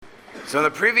So in the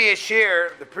previous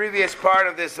year, the previous part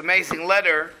of this amazing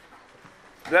letter,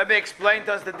 the Rebbe explained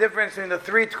to us the difference between the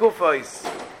three tkufos: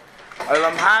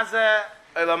 Olam Hazeh,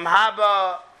 Olam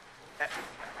Haba,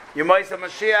 Yemais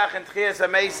HaMashiach, and Techiyas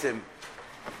Hameisim.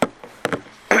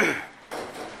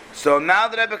 So now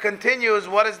the Rebbe continues,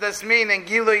 what does this mean in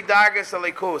Gilui Dargas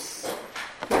Alikus?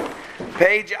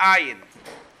 Page Ayin.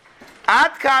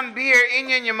 Ad kan bir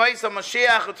inyan Yemais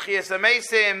HaMashiach and Techiyas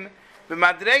Hameisim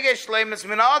b'madrege shleimus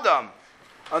min Adam.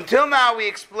 Until now we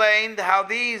explained how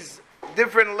these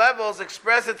different levels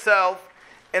express itself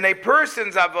in a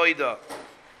person's avodah.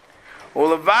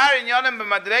 But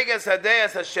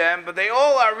they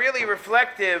all are really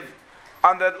reflective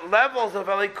on the levels of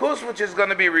Elikus which is going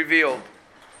to be revealed.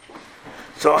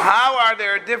 So how are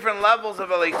there different levels of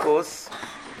Elikus?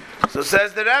 So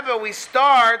says the Rebbe, we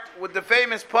start with the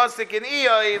famous pasuk in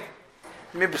Iyov,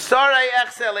 Mibsarei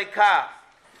echse Elikah,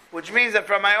 which means that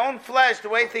from my own flesh, the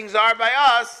way things are by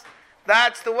us,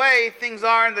 that's the way things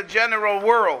are in the general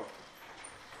world.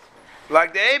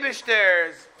 Like the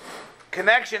Eibishter's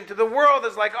connection to the world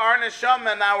is like our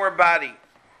neshama and our body.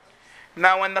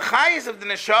 Now when the chayis of the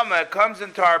neshama comes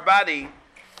into our body,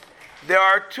 there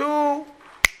are two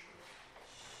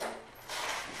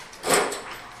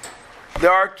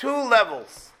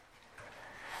levels.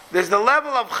 There's the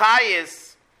level of chayis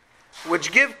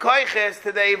which give koiches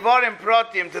to the Ivarim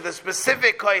Protim, to the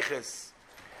specific koiches.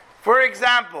 For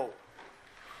example,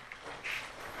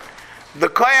 the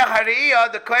koyach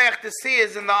hariyah, the koyach to see,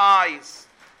 is in the eyes.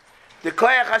 The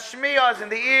koyach hashmiyah is in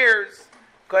the ears.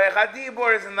 Koyach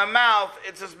hadibur is in the mouth.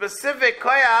 It's a specific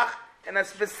koyach and a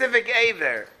specific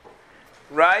aver.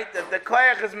 Right? That the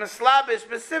koyach is mislabish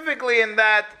specifically in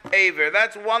that aver.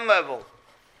 That's one level.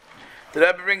 The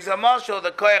Rebbe brings a mashal,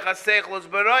 the koyach ha-seichel is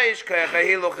b'roish, koyach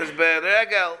ha-hiluch is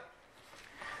b'regel.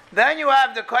 Then you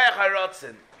have the koyach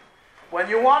ha-rotzen. When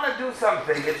you want to do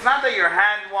something, it's not that your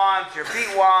hand wants, your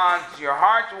feet wants, your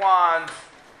heart wants,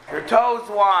 your toes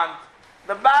want.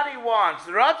 The body wants.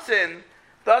 Rotzen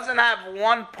doesn't have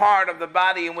one part of the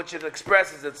body in which it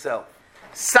expresses itself.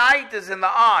 Sight is in the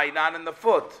eye, not in the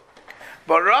foot.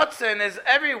 But rotzen is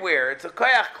everywhere. It's a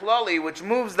koyach kloli which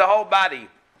moves the whole body.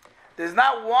 There's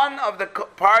not one of the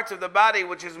parts of the body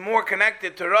which is more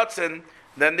connected to rotzen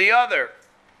than the other.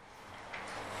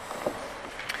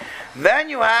 Then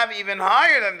you have, even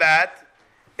higher than that,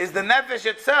 is the nefesh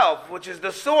itself, which is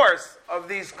the source of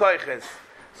these koiches.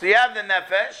 So you have the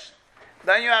nefesh,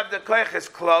 then you have the koiches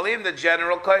klolim, the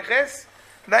general koiches,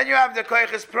 then you have the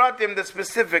koiches pratim, the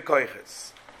specific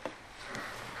koiches.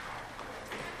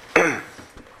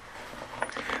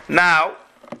 Now,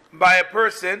 by a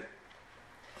person,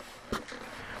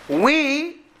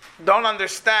 we don't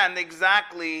understand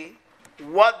exactly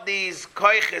what these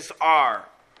koiches are.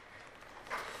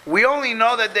 We only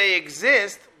know that they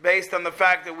exist based on the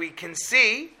fact that we can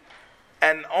see,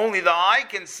 and only the eye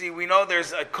can see. We know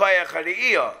there's a koyach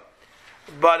hariyah.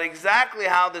 But exactly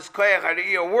how this koyach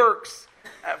hariyah works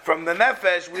from the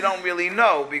nefesh, we don't really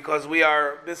know, because we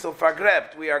are bissel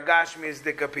fagrebt. We are gashmiz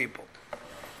dika people.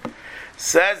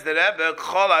 Says the Rebbe,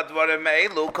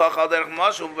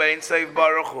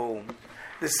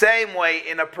 the same way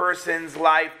in a person's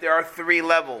life, there are three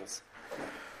levels.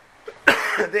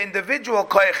 The individual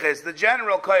koiches, the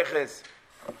general koiches,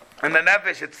 and the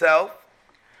nefesh itself.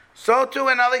 So too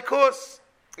in alikus,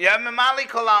 you have memali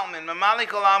kol almin. Memali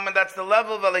kol almin, that's the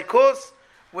level of alikus,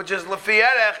 which is lefi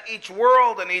erech, each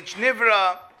world and each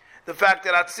nivra. The fact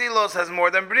that Atzilos has more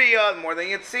than Bria, more than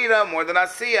Yetzira, more than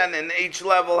Asiya, and in each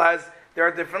level there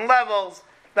are different levels.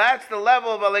 That's the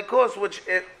level of alikus, which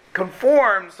it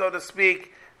conforms, so to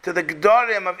speak, to the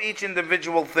gedorim of each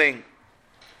individual thing.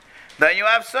 Then you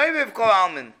have Soiviv Kol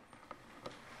Almin,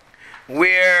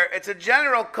 where it's a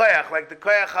general koyach, like the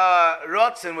koyach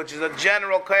ha-rotzen, which is a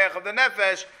general koyach of the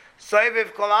nefesh.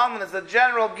 Soiviv Kol Almin is a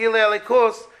general Gilei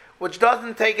Elikus, which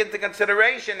doesn't take into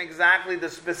consideration exactly the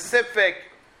specific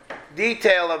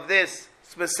detail of this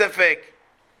specific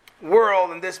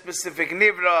world and this specific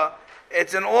nivra.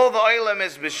 It's in all the olam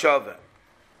is b'shaveh.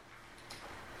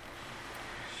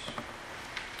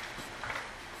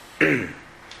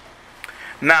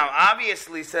 Now,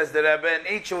 obviously, says the Rebbe, in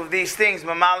each of these things,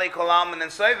 Mamali Kol Almin and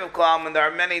Soiviv Kol Almin, there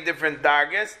are many different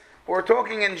dargas. We're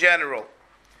talking in general.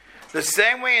 The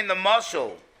same way in the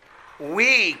mashal,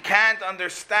 we can't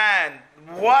understand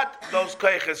what those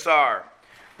koiches are.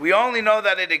 We only know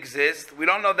that it exists. We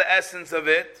don't know the essence of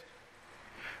it.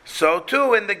 So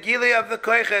too in the gili of the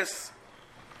koiches.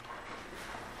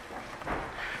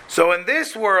 So in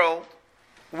this world,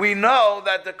 we know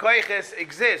that the koiches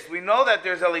exist. We know that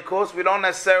there's a likus. We don't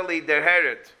necessarily deher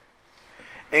it.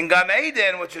 In Gan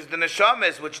Eden, which is the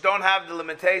neshamas, which don't have the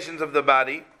limitations of the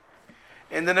body,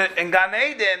 in Gan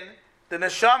Eden, the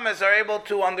neshamas are able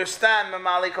to understand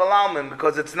Mamali Kol Almin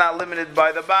because it's not limited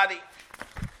by the body.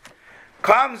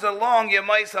 Comes along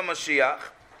Yemais HaMashiach,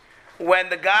 when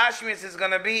the Gashmis is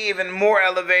going to be even more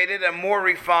elevated and more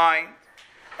refined.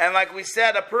 And like we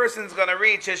said, a person's going to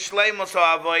reach his Shleimus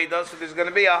HaAvodah, so there's going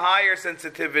to be a higher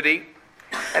sensitivity.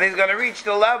 And he's going to reach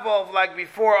the level of like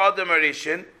before Adam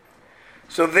Arishin.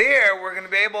 So there, we're going to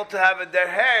be able to have a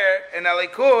derher in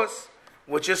Alikus,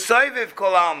 which is Soiviv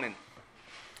Kol Almin.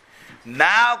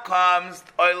 Now comes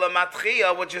Olam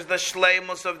Atchiyah, which is the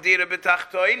Shleimus of Dira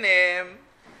B'Tachtoinim,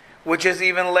 which is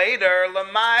even later,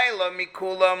 L'mayla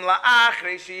Mikulam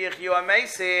La'achri Sheyichyu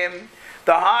Hameisim,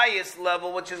 the highest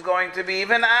level, which is going to be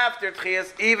even after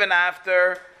Techiyas, even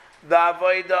after the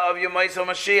Avodah of Yemais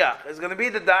HaMashiach. It's going to be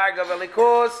the Darg of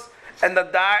Elikus, and the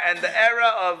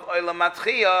era of Olam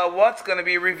Atchiyah, what's going to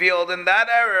be revealed in that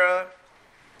era.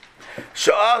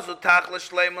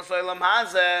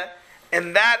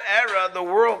 In that era, the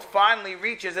world finally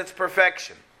reaches its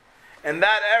perfection. In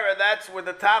that era, that's where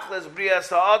the Tachlis Brias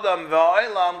Ha'adam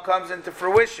V'Olam comes into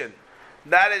fruition.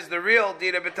 That is the real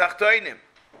Dira B'Tachtoinim.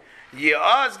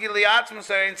 That's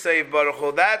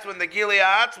when the Gili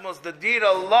Ha'atzmos, the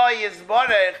Dira Lo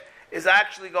Yizbarech, is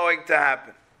actually going to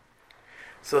happen.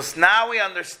 So now we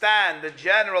understand the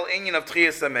general inyan of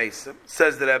Techiyas Hameisim.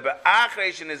 Says the Rebbe,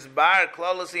 Achreishin is bar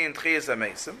klolosi in Techiyas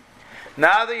Hameisim.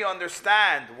 Now that you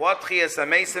understand what Techiyas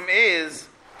Hameisim is,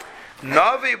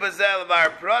 Novi Bazel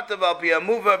var Protav al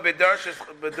Piamuva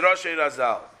B'Droshei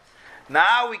Razal.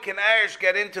 Now we can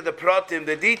get into the protim,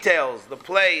 the details, the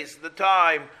place, the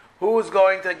time, who's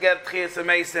going to get Techiyas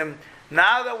Hameisim.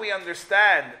 Now that we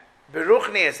understand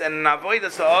Beruchnias and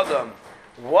Avodas Ha'adam,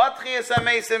 what Techiyas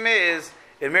Hameisim is,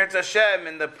 in Mirz Hashem,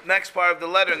 in the next part of the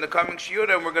letter, in the coming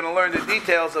shiurim, we're going to learn the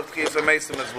details of Techiyas Hameisim as well.